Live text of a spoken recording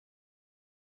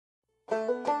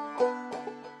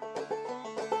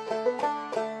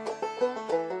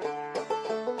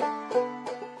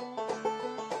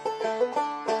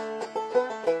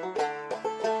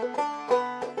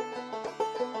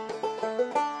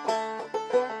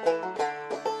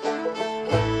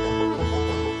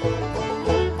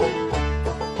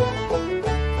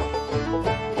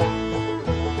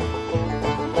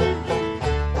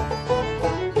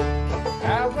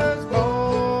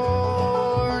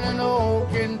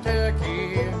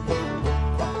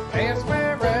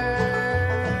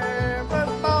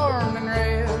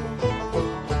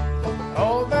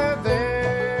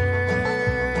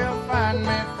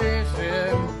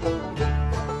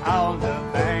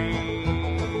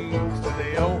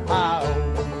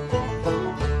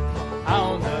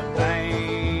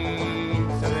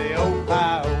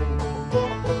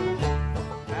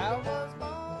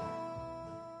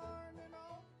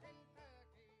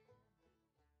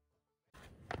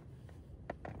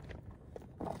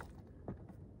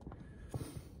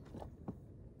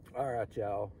All right,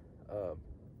 y'all.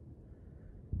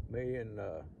 Me and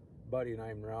a buddy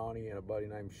named Ronnie and a buddy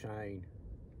named Shane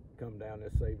come down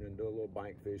this evening and do a little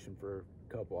bank fishing for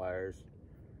a couple hours.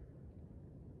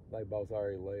 They both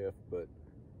already left, but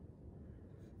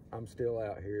I'm still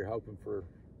out here hoping for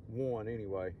one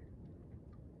anyway.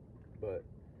 But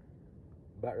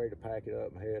about ready to pack it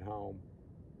up and head home.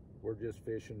 We're just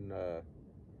fishing.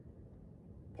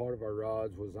 Part of our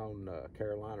rods was on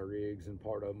Carolina rigs and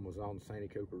part of them was on Santa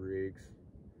Cooper rigs.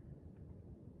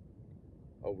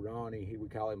 Oh, Ronnie, we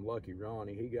call him Lucky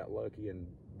Ronnie. He got lucky and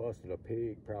busted a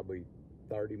pig probably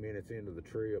 30 minutes into the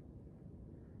trip.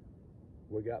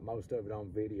 We got most of it on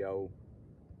video.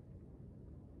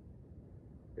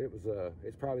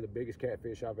 It's probably the biggest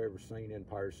catfish I've ever seen in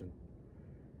person.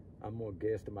 I'm gonna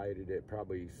guesstimate it at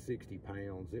probably 60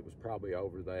 pounds. It was probably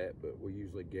over that, but we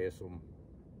usually guess them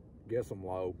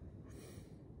low.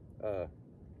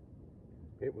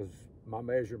 My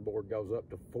measuring board goes up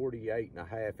to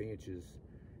 48.5 inches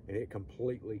and it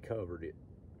completely covered it.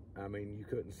 I mean, you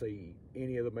couldn't see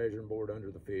any of the measuring board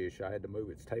under the fish. I had to move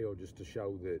its tail just to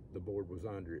show that the board was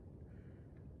under it.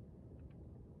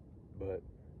 But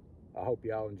I hope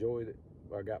y'all enjoyed it.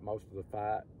 I got most of the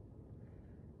fight.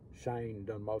 Shane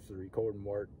done most of the recording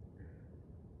work.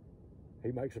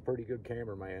 He makes a pretty good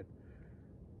cameraman.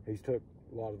 He's took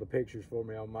a lot of the pictures for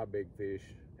me on my big fish,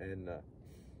 and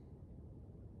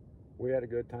we had a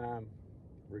good time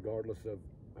regardless of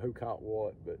who caught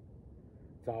what, but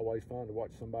it's always fun to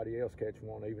watch somebody else catch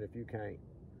one even if you can't.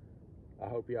 I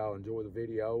hope y'all enjoy the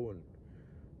video and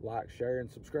like, share,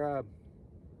 and subscribe.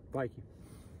 Thank you.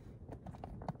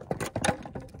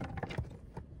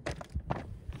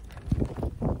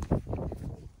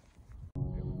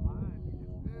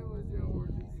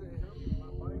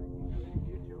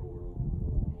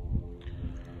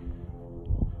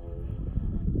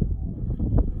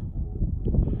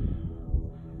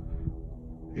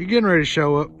 He getting ready to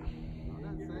show up.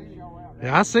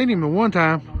 Yeah, I seen him at one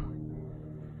time.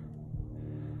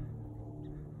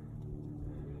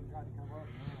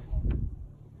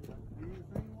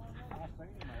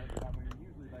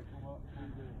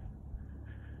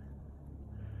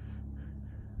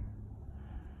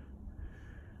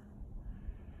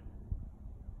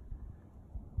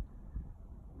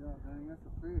 God dang, that's a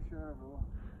fish out of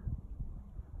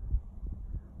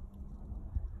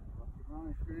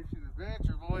Ronnie's Fishing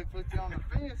Adventure, boy. Put you on the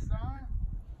fish, son.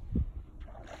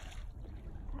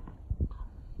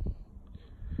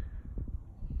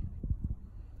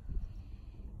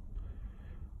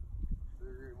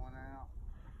 Figure it went out.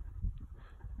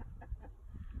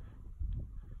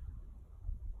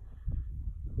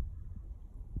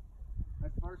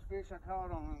 That's the first fish I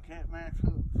caught on Catmatch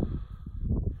hooks.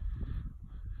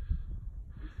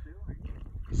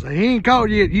 So he ain't caught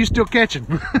yet. You still catching?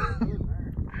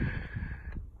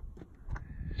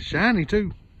 Shiny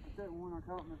too. That's that one I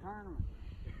caught in the tournament.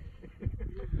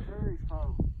 Here's the Terry's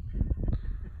pole.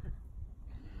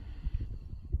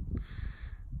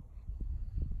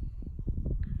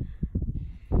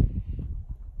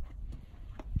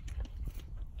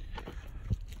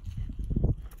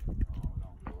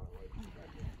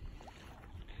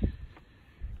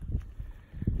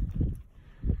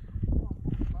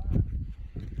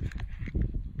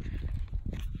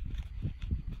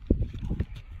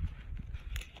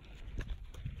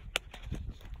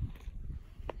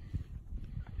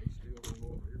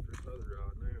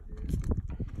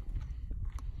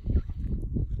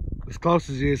 As close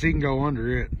as he is, he can go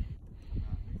under it.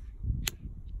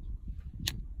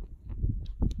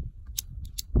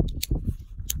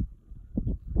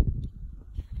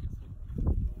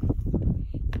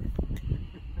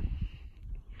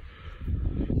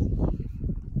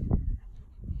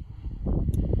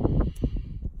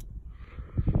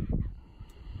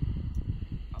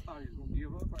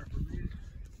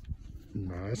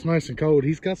 it's nice and cold.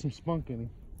 He's got some spunk in him.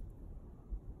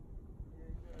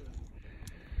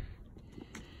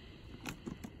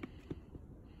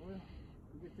 Well,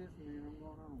 you get this one in, I'm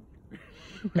going home.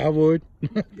 I would.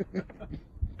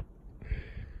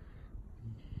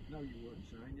 No, you wouldn't,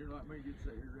 Shane. You're like me. You'd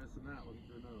sit here the rest of the night looking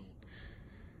for another one.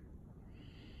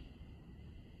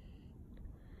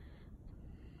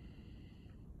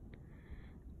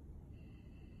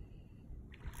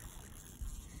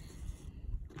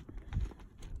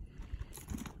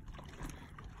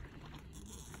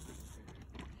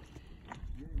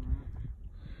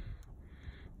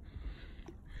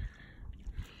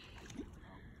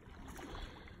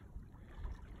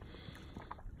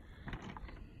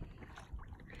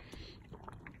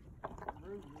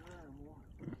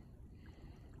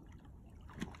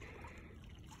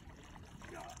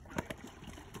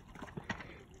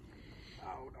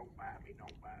 Oh, don't bite me,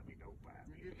 don't bite me, don't bite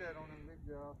me. You get that on them big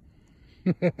jobs.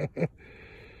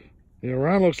 Yeah,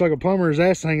 Ryan looks like a plumber. His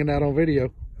ass hanging out on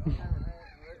video. He's the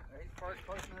first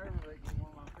person I ever let get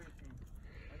one of my fishing.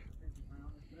 That's a 50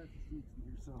 pound. That's a 60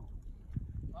 or so.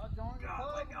 I'll join the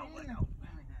club let go, let again. go.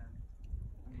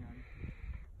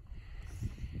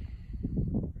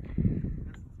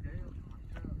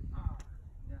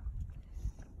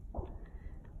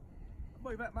 I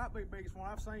believe that might be the biggest one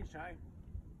I've seen, Shane.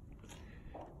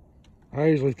 I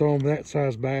usually throw him that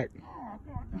size back. Oh,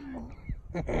 God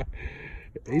dang.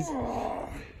 He's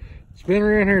spin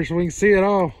around here so we can see it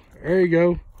all. There you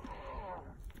go.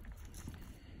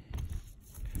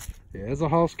 Yeah, it's a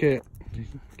hoss cat. He's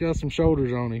got some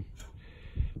shoulders on him.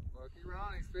 Lucky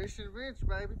Ronnie's fishing adventure,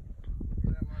 baby.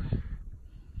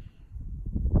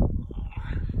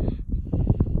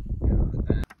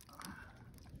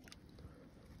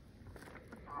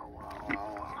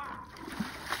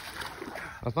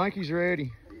 I think he's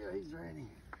ready. Yeah, he's ready.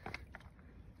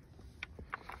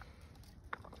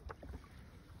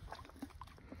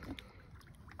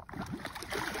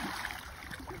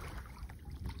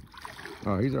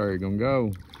 Oh, he's already gonna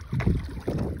go.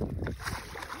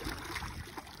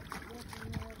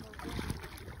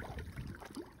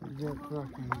 Jet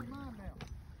trucking.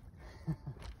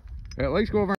 At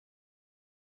least go over